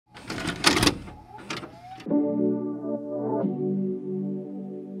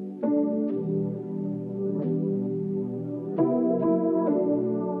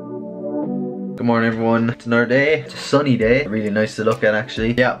Good morning everyone. It's another day. It's a sunny day. Really nice to look at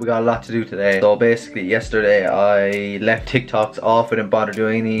actually. Yeah, we got a lot to do today. So basically yesterday I left TikToks off. I didn't bother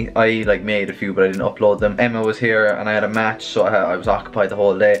doing any. I like made a few but I didn't upload them. Emma was here and I had a match, so I was occupied the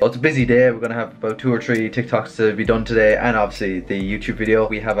whole day. So it's a busy day. We're gonna have about 2 or 3 TikToks to be done today, and obviously the YouTube video.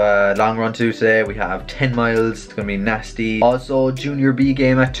 We have a long run to do today. We have 10 miles. It's gonna be nasty. Also Junior B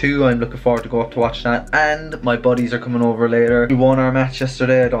game at 2. I'm looking forward to go up to watch that, and my buddies are coming over later. We won our match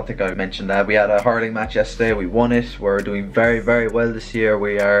yesterday. I don't think I mentioned that. We had a hurling match yesterday. We won it. We're doing very well this year.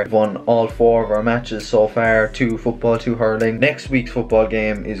 We've won all 4 of our matches so far. 2 football, 2 hurling. Next week's football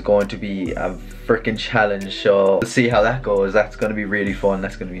game is going to be a freaking challenge, so we'll see how that goes. That's going to be really fun.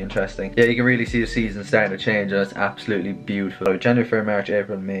 That's going to be interesting. Yeah, you can really see the season starting to change and it's absolutely beautiful. So January, February, March,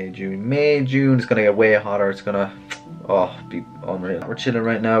 April, May, June. May, June is going to get way hotter. It's going to be unreal. We're chilling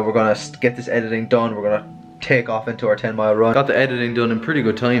right now. We're going to get this editing done. We're going to take off into our 10-mile run. Got the editing done in pretty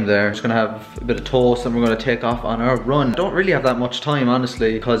good time there. Just gonna have a bit of toast and we're gonna take off on our run. Don't really have that much time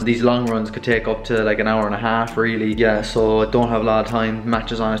honestly, because these long runs could take up to like an hour and a half really. Yeah, so don't have a lot of time.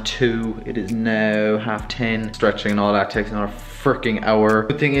 Match is on at 2. It is now 10:30. Stretching and all that takes another freaking hour.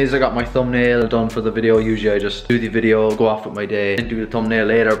 Good thing is I got my thumbnail done for the video. Usually I just do the video, go off with my day, and do the thumbnail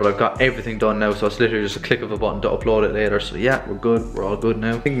later, but I've got everything done now, so it's literally just a click of a button to upload it later. So yeah, we're good. We're all good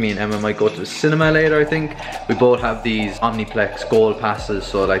now. I think me and Emma might go to the cinema later. I think we both have these Omniplex gold passes,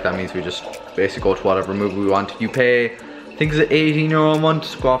 so like that means we just basically go to whatever movie we want. You pay, I think it's €18 a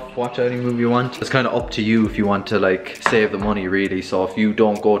month, go off, watch any movie you want. It's kind of up to you if you want to like save the money really. So if you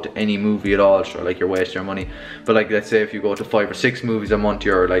don't go to any movie at all, sure, like you're wasting your money. But like let's say if you go to 5 or 6 movies a month,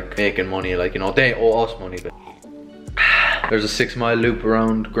 you're like making money, like, you know, they owe us money. But there's a 6-mile loop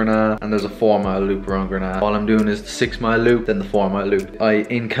around Granada and there's a 4-mile loop around Granada. All I'm doing is the 6-mile loop, then the 4-mile loop. I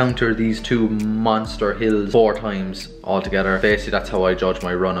encounter these 2 monster hills 4 times altogether. Basically that's how I judge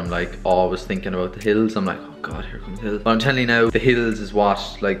my run. I'm like always thinking about the hills. I'm like, oh god, here comes the hills. But I'm telling you now, the hills is what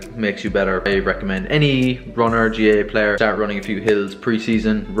like makes you better. I recommend any runner, GA player, start running a few hills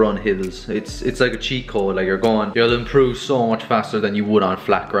pre-season, run hills. It's like a cheat code. Like you'll improve so much faster than you would on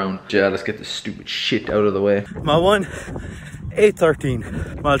flat ground. Yeah, let's get this stupid shit out of the way. Mile 1,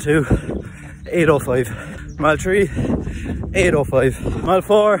 8:13. Mile 2, 8:05. Mile 3, 8:05. Mile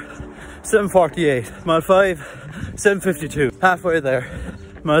 4, 7:48. Mile 5, 7:52. Halfway there.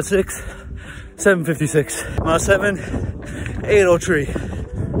 Mile 6, 7:56. Mile 7, 8:03.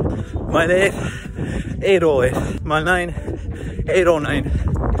 Mile 8, 8:08. Mile 9,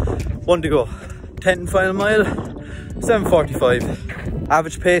 8:09. 1 to go. 10th final mile, 7:45.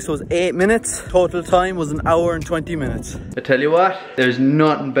 Average pace was 8 minutes. Total time was 1 hour and 20 minutes. I tell you what, there's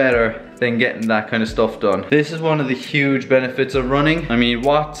nothing better than getting that kind of stuff done. This is one of the huge benefits of running. I mean,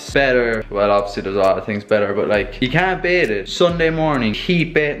 what's better? Well, obviously there's a lot of things better, but like, you can't beat it. Sunday morning,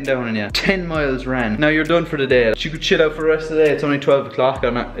 heat beating down on you. 10 miles ran. Now you're done for the day. You could chill out for the rest of the day. It's only 12 o'clock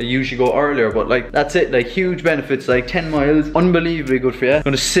and I usually go earlier, but like, that's it. Like, huge benefits, like 10 miles, unbelievably good for you. I'm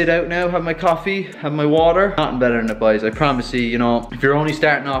gonna sit out now, have my coffee, have my water. Nothing better than it, boys. I promise you, you know, if you're only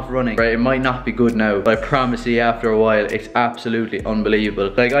starting off running, right, it might not be good now, but I promise you after a while, it's absolutely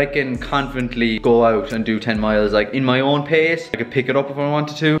unbelievable. Like, I can confidently go out and do 10 miles like in my own pace. I could pick it up if I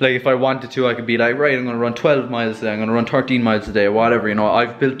wanted to. Like if I wanted to, I could be like, right, I'm gonna run 12 miles today, I'm gonna run 13 miles a day, whatever, you know.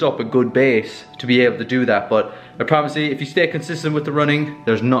 I've built up a good base to be able to do that, but I promise you, if you stay consistent with the running,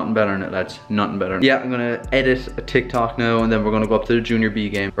 there's nothing better than it, lads. Nothing better. Yeah, I'm gonna edit a TikTok now and then we're gonna go up to the Junior B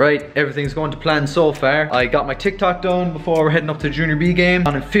game. Right, everything's going to plan so far. I got my TikTok done before we're heading up to the Junior B game.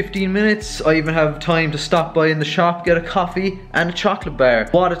 And in 15 minutes, I even have time to stop by in the shop, get a coffee and a chocolate bar.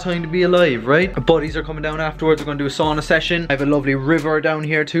 What a time to be alive, right? My buddies are coming down afterwards. We're gonna do a sauna session. I have a lovely river down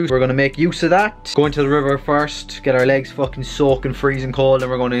here too, so we're gonna make use of that. Going to the river first, get our legs fucking soaking freezing cold,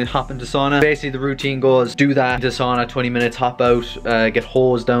 and we're gonna hop into sauna. Basically the routine goes, do that, into sauna, 20 minutes, hop out, get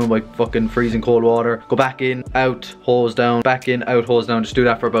hosed down by fucking freezing cold water, go back in, out, hose down, back in, out, hose down. Just do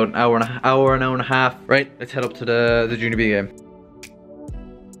that for about an hour and a half. Right, let's head up to the Junior B game.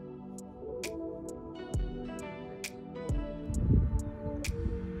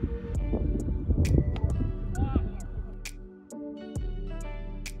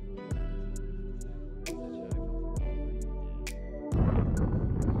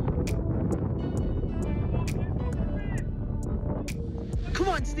 Come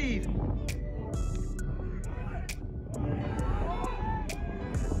on, Steve!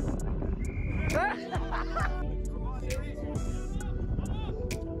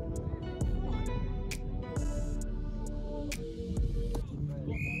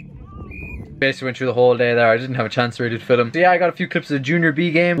 Basically went through the whole day there. I didn't have a chance to really film. So yeah, I got a few clips of the Junior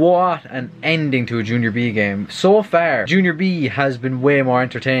B game. What an ending to a Junior B game. So far, Junior B has been way more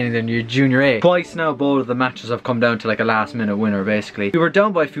entertaining than your Junior A. Twice now, both of the matches have come down to like a last minute winner basically. We were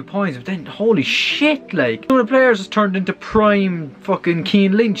down by a few points, but then holy shit, like some of the players just turned into prime fucking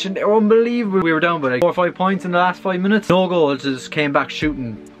Keane Lynch and they were unbelievable. We were down by like 4 or 5 points in the last 5 minutes. No goals, just came back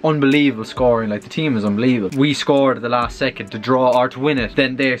shooting. Unbelievable scoring, like the team is unbelievable. We scored at the last second to draw or to win it,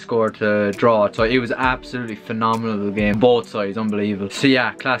 then they scored to draw it, so it was absolutely phenomenal game, both sides, unbelievable. So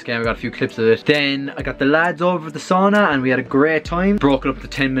yeah, class game. I got a few clips of it. Then I got the lads over at the sauna and we had a great time. Broke it up to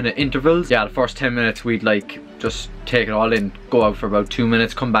 10-minute intervals. Yeah, the first 10 minutes we'd like just take it all in, go out for about 2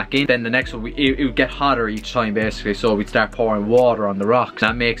 minutes, come back in. Then the next one, it would get hotter each time basically, so we'd start pouring water on the rocks.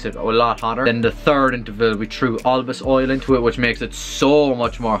 That makes it a lot hotter. Then the third interval, we threw albus oil into it, which makes it so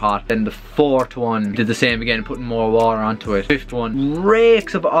much more hot. Then the fourth one, did the same again, putting more water onto it. Fifth one,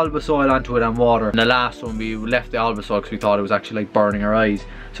 rakes of albus oil onto it and water. And the last one, we left the albus oil because we thought it was actually like burning our eyes.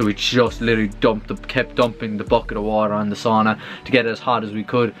 So we just literally kept dumping the bucket of water on the sauna to get it as hot as we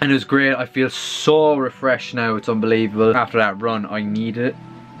could. And it was great. I feel so refreshed now, it's unbelievable. After that run, I needed it.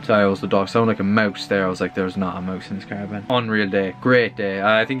 So I also dog sound like a mouse there. I was like, there's not a mouse in this caravan. Unreal day, great day.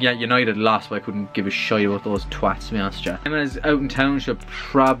 I think yeah, United lost, but I couldn't give a shit about those twats, to be honest. Emma's out in town. She'll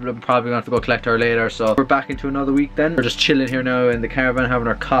probably gonna have to go collect her later. So we're back into another week then. We're just chilling here now in the caravan, having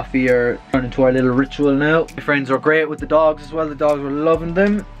our coffee or turning to our little ritual now. My friends were great with the dogs as well. The dogs were loving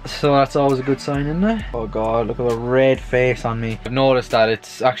them. So that's always a good sign, isn't it? Oh god, look at the red face on me. I've noticed that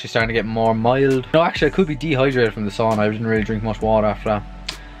it's actually starting to get more mild. No, actually I could be dehydrated from the sauna. I didn't really drink much water after that.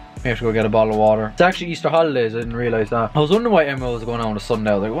 We have to go get a bottle of water. It's actually Easter holidays, I didn't realise that. I was wondering why Emma was going on a Sunday.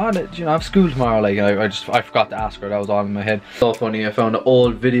 I was like, what, do you know, I have school tomorrow? Like, I forgot to ask her, that was all in my head. So funny, I found an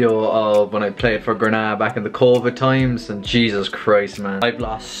old video of when I played for Granada back in the COVID times, and Jesus Christ, man. I've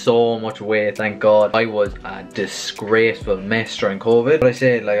lost so much weight, thank God. I was a disgraceful mess during COVID. But I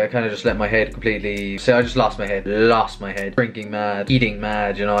say, like, I kind of just let my head completely, I just lost my head. Drinking mad, eating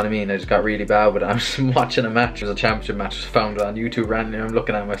mad, you know what I mean? I just got really bad with it. I was watching a match, it was a championship match, found it on YouTube randomly. I'm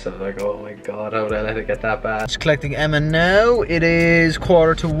looking at myself like, oh my god, how did I let it get that bad? Just collecting Emma now. It is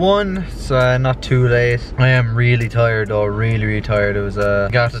 1:45, so not too late. I am really tired though, really tired. It was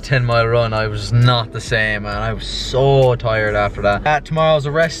after a 10-mile run, I was not the same, man. I was so tired after that. Tomorrow's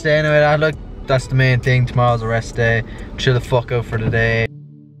a rest day anyway. That's the main thing. Tomorrow's a rest day. Chill the fuck out for the day.